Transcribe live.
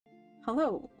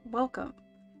Hello, welcome.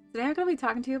 Today I'm going to be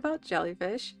talking to you about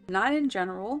jellyfish, not in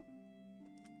general,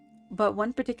 but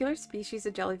one particular species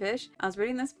of jellyfish. I was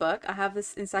reading this book. I have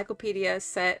this encyclopedia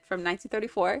set from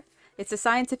 1934. It's a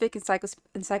scientific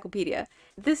encyclopedia.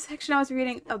 This section I was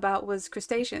reading about was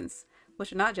crustaceans,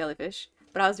 which are not jellyfish,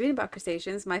 but I was reading about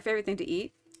crustaceans, my favorite thing to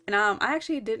eat. And I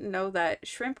actually didn't know that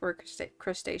shrimp were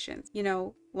crustaceans. You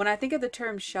know, when I think of the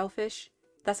term shellfish,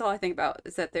 that's all I think about,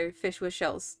 is that they're fish with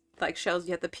shells. Like shells,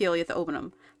 you have to peel, you have to open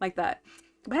them, like that.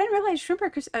 But I didn't realize shrimp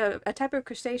are a type of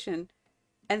crustacean,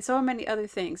 and so are many other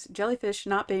things. Jellyfish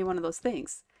not being one of those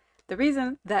things. The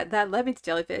reason that led me to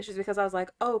jellyfish is because I was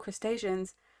like, oh,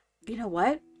 crustaceans, you know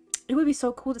what? It would be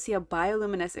so cool to see a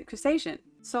bioluminescent crustacean.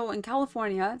 So in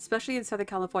California, especially in Southern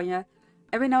California,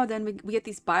 every now and then we get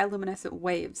these bioluminescent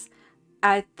waves.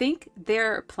 I think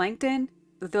they're plankton,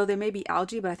 though they may be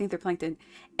algae, but I think they're plankton.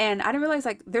 And I didn't realize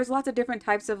like there's lots of different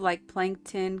types of like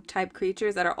plankton type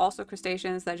creatures that are also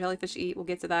crustaceans that jellyfish eat. We'll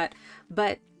get to that.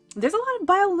 But there's a lot of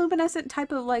bioluminescent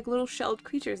type of like little shelled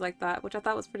creatures like that, which I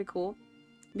thought was pretty cool.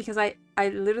 Because I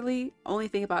literally only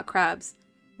think about crabs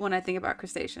when I think about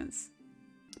crustaceans.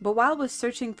 But while I was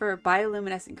searching for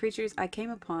bioluminescent creatures, I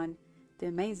came upon the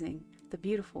amazing, the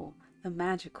beautiful, the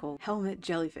magical helmet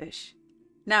jellyfish.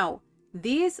 Now,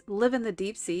 these live in the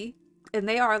deep sea, and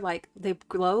they are like, they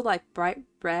glow like bright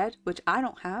red, which I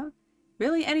don't have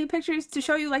really any pictures to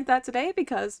show you like that today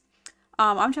because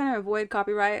I'm trying to avoid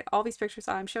copyright. All these pictures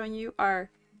I'm showing you are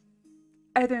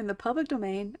either in the public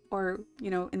domain or, you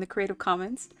know, in the Creative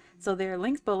Commons. So they're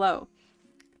linked below.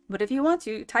 But if you want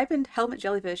to, type in helmet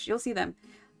jellyfish, you'll see them.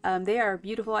 They are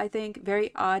beautiful, I think,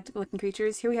 very odd looking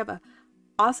creatures. Here we have a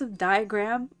awesome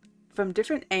diagram from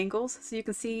different angles, so you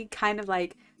can see kind of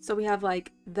like, so we have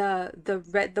like the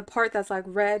red, the part that's like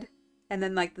red, and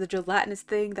then like the gelatinous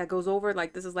thing that goes over,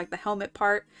 like this is like the helmet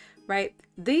part, right?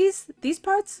 These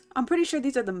parts, I'm pretty sure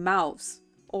these are the mouths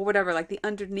or whatever, like the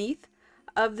underneath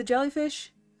of the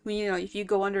jellyfish. When, you know, if you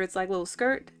go under its like little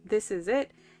skirt, this is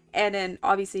it. And then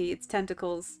obviously its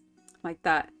tentacles like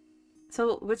that.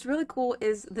 So what's really cool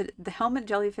is the helmet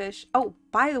jellyfish. Oh,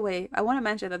 by the way, I want to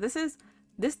mention that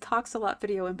this Talks a Lot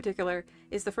video in particular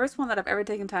is the first one that I've ever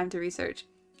taken time to research.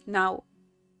 Now,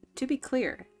 to be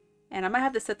clear, and I might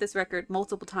have to set this record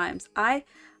multiple times, I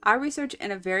research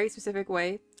in a very specific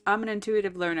way. I'm an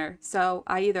intuitive learner, so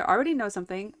I either already know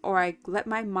something or I let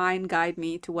my mind guide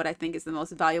me to what I think is the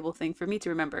most valuable thing for me to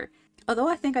remember. Although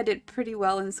I think I did pretty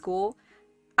well in school,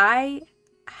 I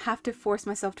have to force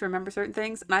myself to remember certain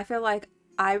things, and I feel like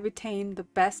I retain the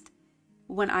best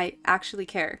when I actually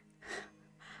care.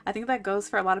 I think that goes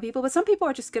for a lot of people, but some people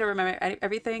are just gonna remember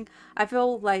everything. I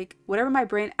feel like whatever my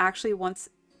brain actually wants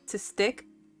to stick,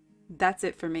 that's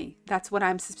it for me. That is what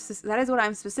I'm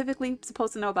specifically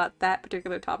supposed to know about that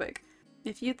particular topic.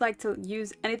 If you'd like to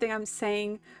use anything I'm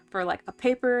saying for like a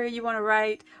paper you want to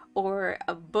write or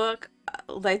a book,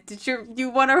 like did you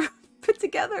want to put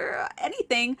together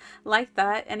anything like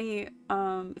that, any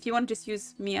if you want to just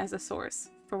use me as a source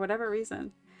for whatever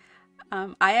reason.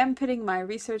 I am putting my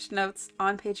research notes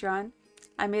on Patreon.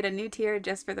 I made a new tier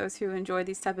just for those who enjoy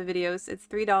these type of videos. It's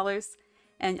 $3,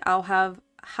 and I'll have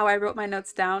how I wrote my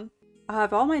notes down. I'll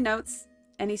have all my notes,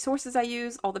 any sources I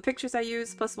use, all the pictures I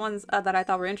use, plus ones that I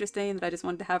thought were interesting that I just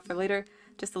wanted to have for later,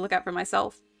 just to look at for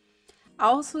myself.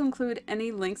 I'll also include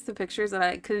any links to pictures that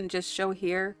I couldn't just show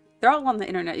here. They're all on the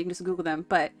internet, you can just Google them,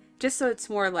 but just so it's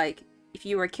more like, if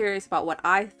you were curious about what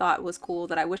I thought was cool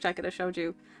that I wish I could have showed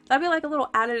you, that'd be like a little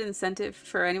added incentive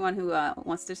for anyone who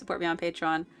wants to support me on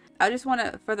Patreon. I just want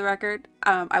to, for the record,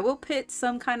 I will put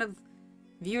some kind of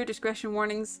viewer discretion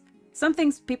warnings. Some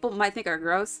things people might think are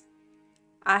gross.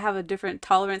 I have a different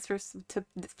tolerance for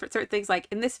certain things. Like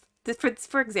in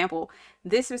for example,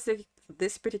 this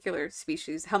particular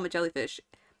species, helmet jellyfish,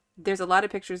 there's a lot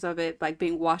of pictures of it like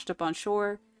being washed up on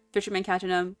shore, fishermen catching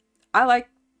them. I like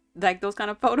those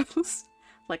kind of photos.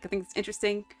 Like I think it's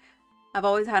interesting. I've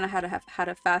always had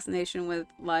a fascination with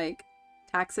like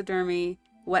taxidermy,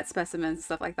 wet specimens, and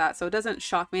stuff like that. So it doesn't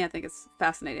shock me. I think it's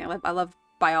fascinating. I love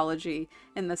biology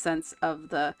in the sense of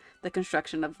the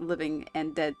construction of living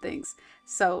and dead things.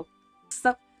 So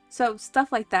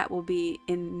stuff like that will be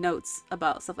in notes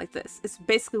about stuff like this. It's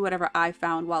basically whatever I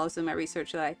found while I was doing my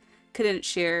research that I couldn't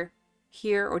share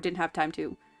here or didn't have time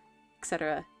to,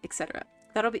 etc., etc.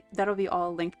 That'll be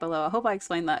all linked below. I hope I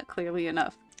explained that clearly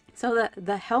enough. So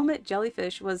the helmet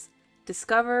jellyfish was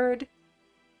discovered,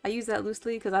 I use that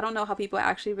loosely because I don't know how people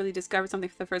actually really discover something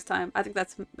for the first time. I think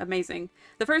that's amazing.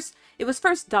 It was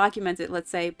first documented, let's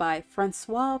say, by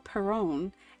Francois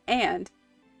Perron and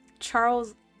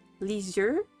Charles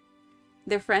Lisieux.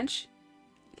 They're French.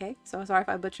 Okay, so sorry if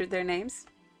I butchered their names.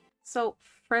 So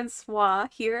Francois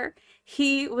here,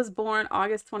 he was born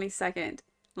August 22nd,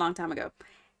 long time ago.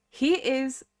 He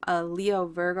is a Leo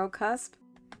Virgo cusp,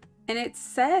 and it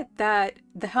said that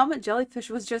the helmet jellyfish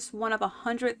was just one of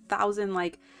 100,000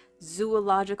 like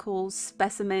zoological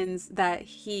specimens that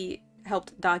he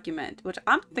helped document, which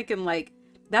I'm thinking like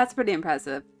that's pretty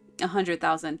impressive.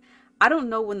 100,000. I don't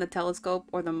know when the telescope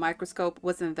or the microscope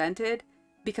was invented,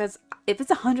 because if it's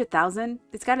 100,000,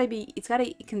 it's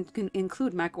gotta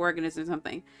include microorganisms or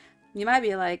something. You might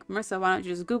be like, Marissa, why don't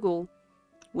you just Google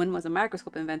when was a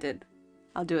microscope invented?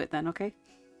 I'll do it then, okay?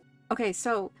 Okay,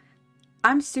 so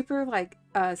I'm super like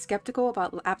skeptical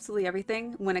about absolutely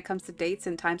everything when it comes to dates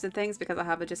and times and things, because I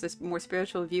have just a more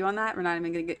spiritual view on that. I'm not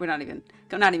even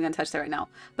gonna touch that right now.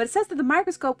 But it says that the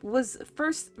microscope was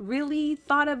first really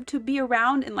thought of to be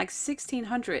around in like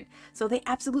 1600. So they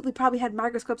absolutely probably had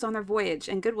microscopes on their voyage,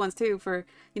 and good ones too, for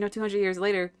 200 years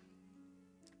later.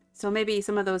 So maybe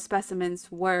some of those specimens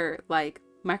were like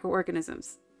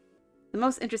microorganisms. The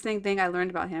most interesting thing I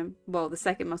learned about him, well, the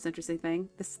second most interesting thing,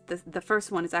 the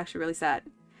first one is actually really sad.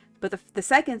 But the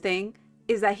second thing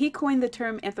is that he coined the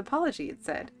term anthropology, it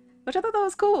said, which I thought that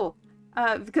was cool.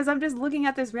 Because I'm just looking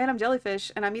at this random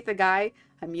jellyfish and I met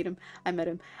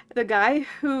him. The guy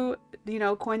who,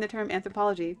 coined the term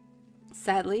anthropology.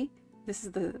 Sadly, this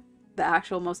is the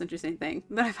actual most interesting thing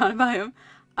that I found about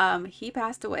him. He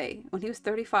passed away when he was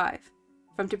 35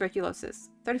 from tuberculosis.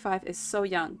 35 is so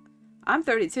young. I'm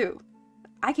 32.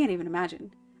 I can't even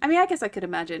imagine. I mean, I guess I could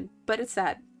imagine, but it's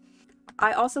sad.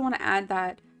 I also want to add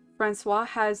that Francois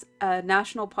has a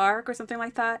national park or something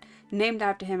like that named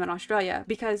after him in Australia,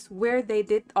 because where they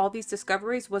did all these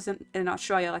discoveries wasn't in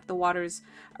Australia, like the waters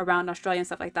around Australia and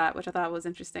stuff like that, which I thought was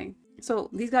interesting. So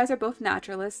these guys are both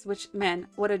naturalists, which, man,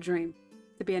 what a dream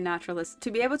to be a naturalist. To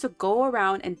be able to go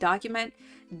around and document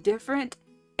different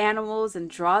animals and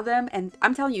draw them. And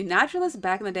I'm telling you, naturalists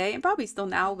back in the day, and probably still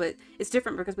now, but it's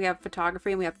different because we have photography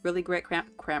and we have really great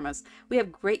cameras. We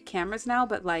have great cameras now,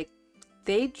 but like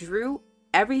they drew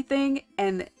everything,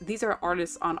 and these are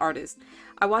artists on artists.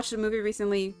 I watched a movie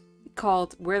recently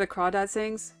called Where the Crawdad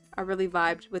Sings. I really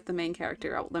vibed with the main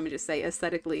character, let me just say,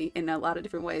 aesthetically in a lot of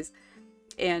different ways.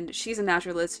 And she's a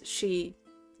naturalist. She,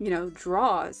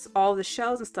 draws all the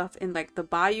shells and stuff in like the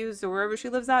bayous or wherever she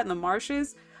lives at, in the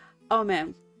marshes. Oh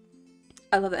man,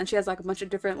 I love it. And she has like a bunch of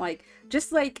different, like,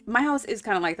 just like my house is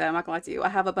kind of like that. I'm not gonna lie to you. I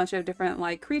have a bunch of different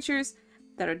like creatures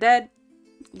that are dead,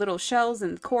 little shells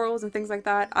and corals and things like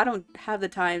that. I don't have the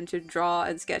time to draw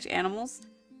and sketch animals,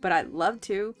 but I'd love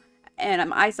to. And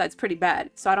my eyesight's pretty bad,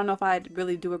 so I don't know if I'd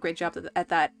really do a great job at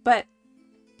that. But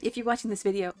if you're watching this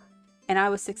video and I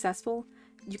was successful,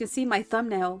 you can see my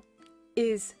thumbnail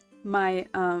is my,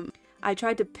 I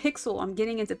tried to pixel, I'm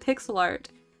getting into pixel art.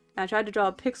 And I tried to draw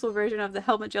a pixel version of the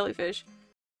helmet jellyfish.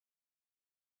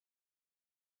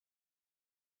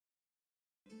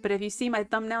 But if you see my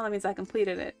thumbnail, that means I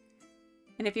completed it.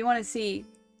 And if you want to see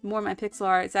more of my pixel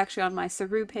art, it's actually on my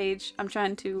Saru page. I'm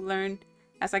trying to learn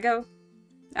as I go.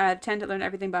 I tend to learn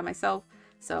everything by myself,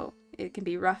 so it can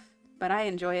be rough, but I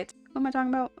enjoy it. What am I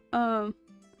talking about?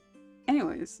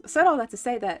 Anyways, I said all that to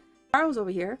say that Charles over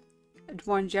here,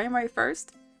 born January 1st,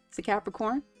 it's a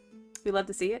Capricorn. We love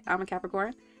to see it. I'm a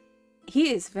Capricorn.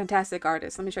 He is a fantastic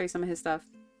artist. Let me show you some of his stuff.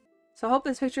 So I hope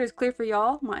this picture is clear for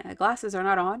y'all. My glasses are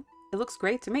not on. It looks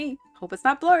great to me. Hope it's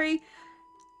not blurry.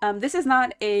 This is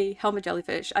not a helmet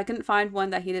jellyfish. I couldn't find one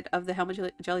that he did of the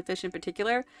helmet jellyfish in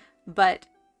particular, but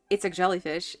it's a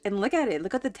jellyfish. And look at it.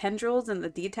 Look at the tendrils and the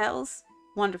details.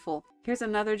 Wonderful. Here's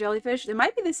another jellyfish. It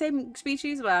might be the same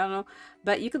species, but I don't know.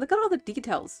 But you can look at all the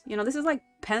details. This is like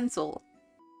pencil.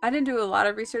 I didn't do a lot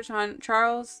of research on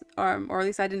Charles, or at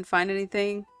least I didn't find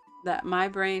anything that my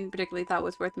brain particularly thought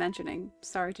was worth mentioning.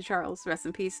 Sorry to Charles. Rest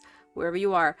in peace, wherever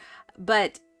you are.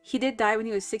 But he did die when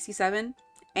he was 67,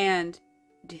 and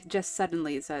just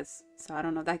suddenly, it says. So I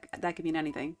don't know, that could mean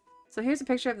anything. So here's a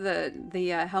picture of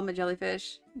the helmet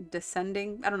jellyfish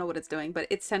descending. I don't know what it's doing, but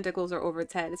its tentacles are over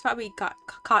its head. It's probably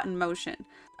caught in motion.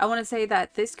 I want to say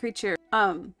that this creature,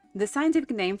 the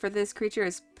scientific name for this creature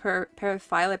is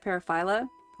paraphyla.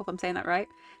 Hope I'm saying that right.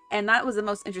 And that was the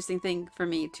most interesting thing for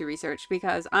me to research,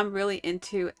 because I'm really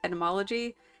into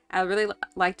etymology. I really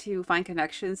like to find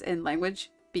connections in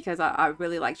language, because I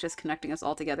really like just connecting us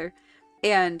all together.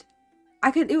 And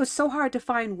it was so hard to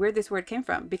find where this word came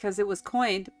from, because it was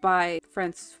coined by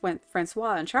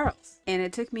Francois and Charles. And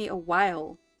it took me a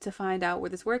while to find out where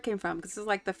this word came from, because this is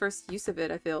like the first use of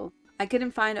it, I feel. I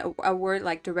couldn't find a word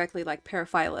like directly like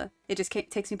paraphyla. It just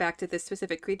takes me back to this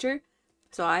specific creature.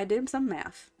 So I did some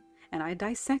math, and I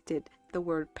dissected the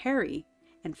word peri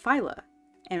and phyla,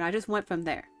 and I just went from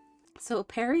there. So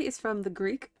peri is from the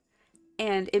Greek,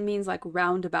 and it means like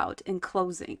roundabout,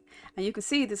 enclosing. And you can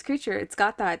see this creature, it's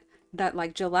got that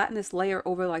like gelatinous layer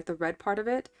over like the red part of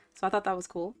it. So I thought that was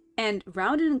cool. And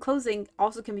round and enclosing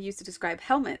also can be used to describe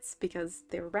helmets because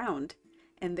they're round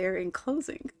and they're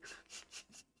enclosing.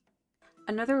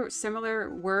 Another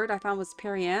similar word I found was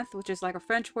perianth, which is like a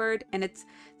French word, and it's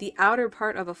the outer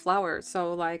part of a flower.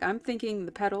 So like I'm thinking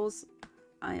the petals.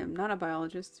 I am not a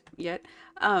biologist yet.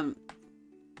 You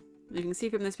can see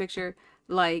from this picture,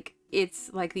 like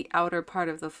it's like the outer part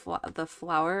of the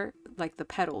flower, like the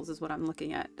petals is what I'm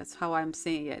looking at. That's how I'm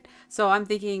seeing it. So I'm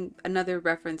thinking another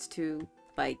reference to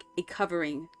like a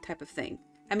covering type of thing.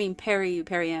 I mean,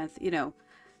 perianth, you know.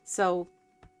 So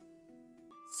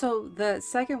the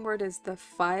second word is the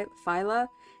phyla,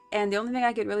 and the only thing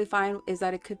I could really find is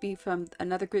that it could be from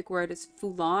another Greek word is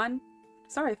phulon.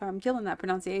 Sorry if I'm killing that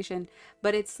pronunciation,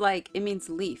 but it's like, it means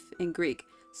leaf in Greek.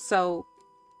 So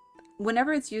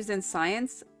whenever it's used in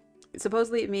science,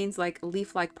 supposedly it means like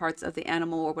leaf-like parts of the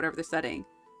animal or whatever they're studying.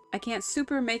 I can't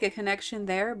super make a connection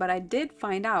there, but I did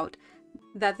find out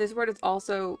that this word is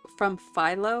also from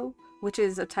phyllo, which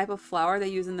is a type of flower they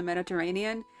use in the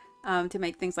Mediterranean to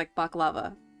make things like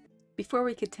baklava. Before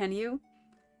we continue,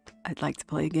 I'd like to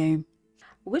play a game.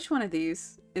 Which one of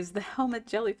these is the helmet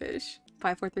jellyfish?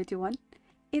 5, 4, 3, 2, 1.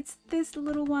 It's this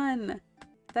little one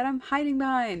that I'm hiding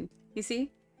behind. You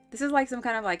see? This is like some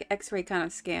kind of like x-ray kind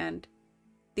of scanned.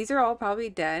 These are all probably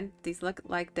dead. These look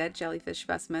like dead jellyfish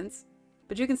specimens.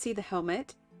 But you can see the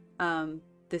helmet.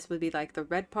 This would be like the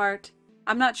red part.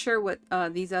 I'm not sure what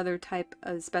these other type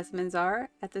of specimens are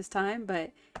at this time,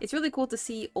 but it's really cool to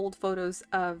see old photos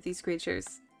of these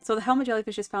creatures. So the helmet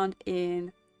jellyfish is found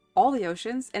in all the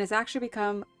oceans, and it's actually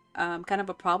become kind of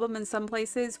a problem in some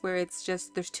places where it's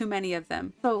just there's too many of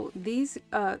them. So these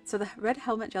so the red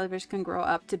helmet jellyfish can grow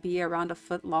up to be around a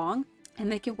foot long,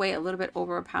 and they can weigh a little bit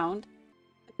over a pound.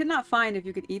 I could not find if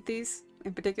you could eat these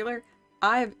in particular.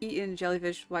 I have eaten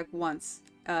jellyfish like once.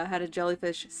 Had a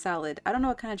jellyfish salad. I don't know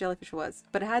what kind of jellyfish it was,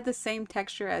 but it had the same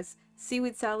texture as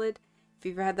seaweed salad. If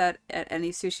you've ever had that at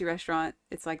any sushi restaurant,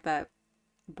 it's like that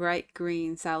bright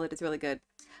green salad. It's really good.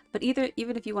 But even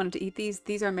if you wanted to eat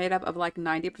these are made up of like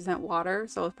 90% water,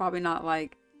 so it's probably not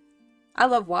like, I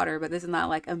love water, but this is not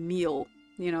like a meal,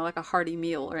 you know, like a hearty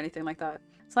meal or anything like that.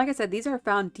 So like I said, these are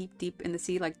found deep in the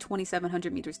sea, like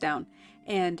 2,700 meters down,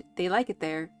 and they like it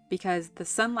there because the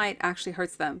sunlight actually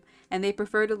hurts them, and they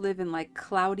prefer to live in like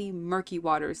cloudy, murky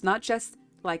waters. Not just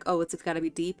like, oh, it's got to be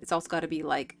deep, it's also got to be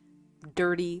like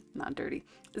dirty, not dirty,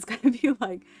 it's got to be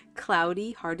like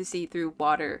cloudy, hard to see through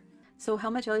water. So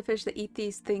helmet jellyfish, they eat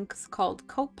these things called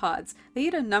copepods. They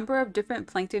eat a number of different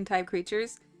plankton type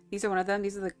creatures. These are one of them.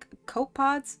 These are the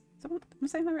copepods. Am I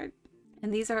saying that right?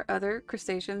 And these are other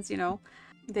crustaceans, you know.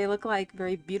 They look like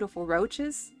very beautiful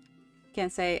roaches.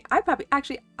 Can't say.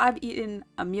 I've eaten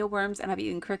mealworms, and I've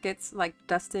eaten crickets, like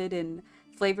dusted in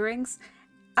flavorings.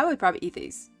 I would probably eat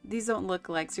these. These don't look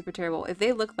like super terrible. If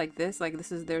they look like this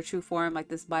is their true form, like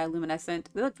this bioluminescent,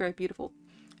 they look very beautiful.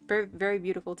 Very, very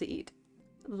beautiful to eat.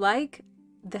 Like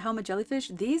the helmet jellyfish,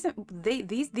 these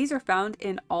are found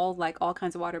in all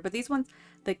kinds of water, but these ones,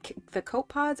 the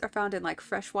copepods, are found in like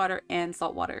fresh water and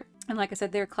salt water. And like I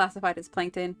said, they're classified as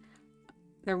plankton.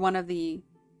 They're one of the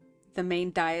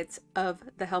main diets of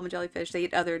the helmet jellyfish. They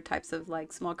eat other types of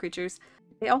like small creatures.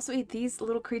 They also eat these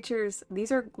little creatures.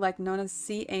 These are like known as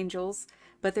sea angels,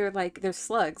 but they're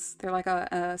slugs. They're like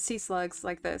a sea slugs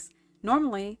like this.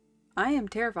 Normally, I am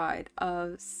terrified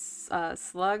of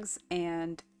slugs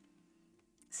and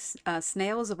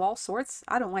snails of all sorts.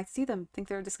 I don't like to see them. I think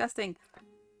they're disgusting.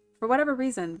 For whatever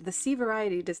reason, the sea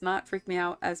variety does not freak me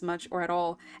out as much or at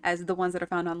all as the ones that are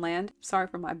found on land. Sorry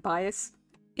for my bias.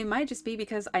 It might just be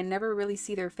because I never really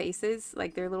see their faces,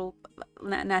 like their little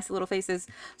nasty little faces.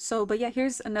 So, but yeah,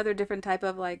 here's another different type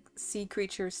of like sea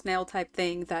creature, snail type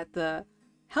thing that the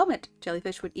helmet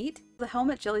jellyfish would eat. The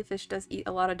helmet jellyfish does eat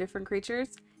a lot of different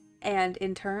creatures, and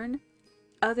in turn,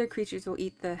 other creatures will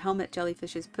eat the helmet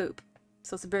jellyfish's poop.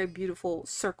 So it's a very beautiful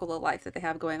circle of life that they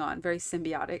have going on, very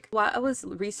symbiotic. While I was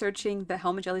researching the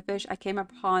helmet jellyfish, I came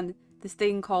upon this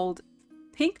thing called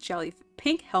pink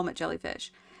helmet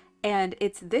jellyfish. And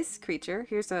it's this creature.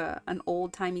 Here's an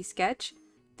old-timey sketch.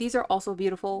 These are also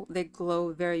beautiful. They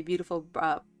glow very beautiful,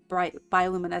 bright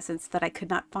bioluminescence that I could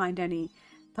not find any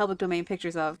public domain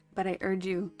pictures of, but I urge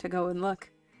you to go and look.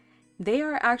 They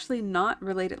are actually not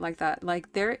related like that.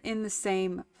 Like, they're in the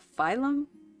same phylum,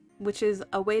 which is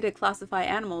a way to classify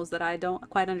animals that I don't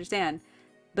quite understand,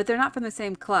 but they're not from the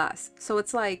same class. So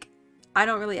it's like, I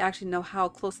don't really actually know how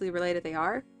closely related they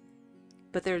are,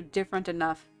 but they're different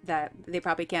enough that they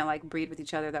probably can't like breed with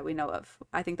each other that we know of.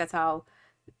 I think that's how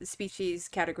species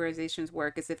categorizations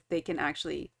work, is if they can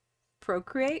actually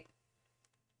procreate.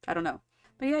 I don't know.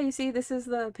 But yeah, you see, this is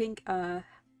the pink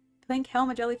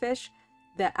helmet jellyfish,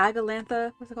 the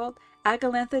Agalantha, what's it called?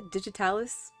 Agalantha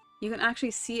digitalis. You can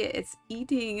actually see it. It's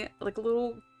eating like a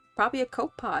little, probably a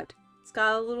copepod. It's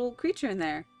got a little creature in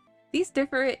there. These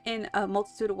differ in a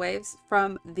multitude of ways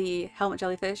from the helmet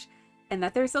jellyfish, and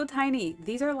that they're so tiny.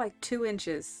 These are like 2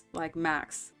 inches, like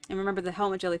max. And remember, the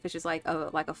helmet jellyfish is like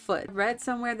a foot. I read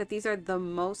somewhere that these are the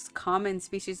most common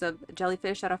species of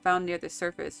jellyfish that are found near the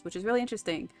surface, which is really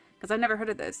interesting because I've never heard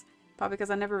of this. Probably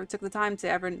because I never took the time to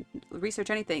ever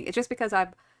research anything. It's just because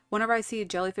whenever I see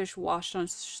jellyfish washed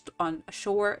on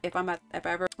shore,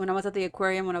 when I was at the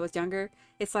aquarium when I was younger,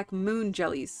 it's like moon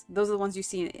jellies. Those are the ones you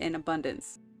see in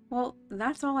abundance. Well,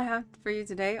 that's all I have for you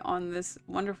today on this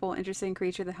wonderful, interesting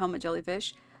creature, the helmet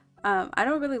jellyfish. I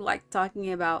don't really like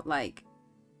talking about like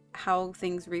how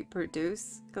things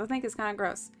reproduce because I think it's kind of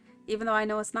gross. Even though I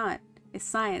know it's not. It's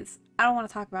science. I don't want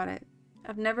to talk about it.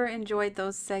 I've never enjoyed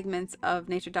those segments of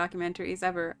nature documentaries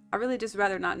ever. I really just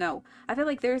rather not know. I feel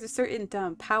like there's a certain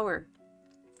power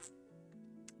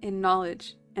in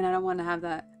knowledge, and I don't want to have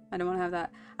that. I don't want to have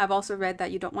that. I've also read that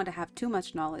you don't want to have too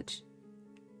much knowledge.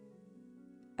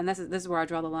 And this is where I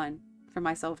draw the line for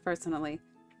myself personally.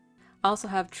 I also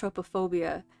have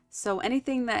tropophobia. So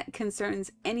anything that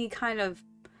concerns any kind of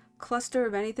cluster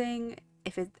of anything,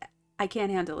 I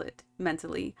can't handle it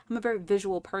mentally. I'm a very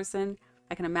visual person.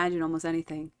 I can imagine almost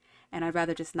anything, and I'd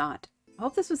rather just not. I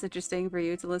hope this was interesting for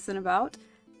you to listen about,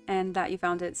 and that you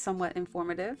found it somewhat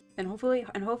informative, and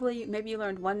hopefully maybe you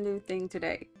learned one new thing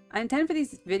today. I intend for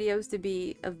these videos to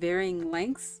be of varying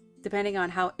lengths, depending on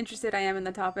how interested I am in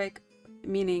the topic,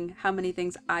 meaning how many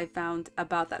things I found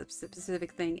about that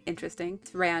specific thing interesting.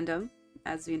 It's random,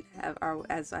 as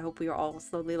I hope we are all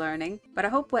slowly learning. But I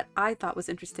hope what I thought was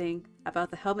interesting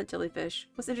about the helmet jellyfish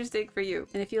was interesting for you.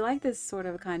 And if you like this sort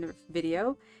of kind of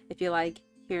video, if you like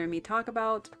hearing me talk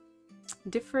about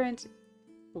different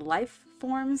life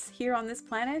forms here on this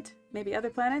planet, maybe other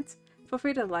planets, feel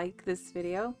free to like this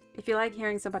video. If you like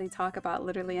hearing somebody talk about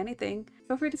literally anything,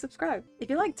 feel free to subscribe. If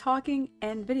you like talking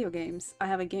and video games, I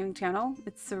have a gaming channel.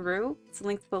 It's Saru. It's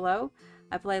linked below.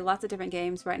 I play lots of different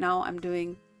games. Right now I'm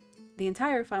doing the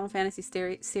entire Final Fantasy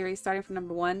series, starting from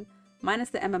number 1, minus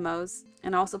the MMOs,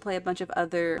 and I also play a bunch of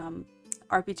other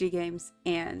RPG games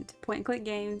and point-and-click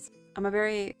games. I'm a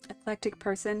very eclectic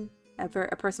person, a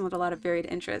person with a lot of varied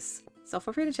interests, so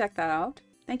feel free to check that out.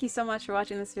 Thank you so much for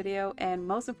watching this video, and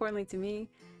most importantly to me,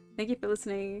 thank you for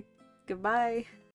listening. Goodbye!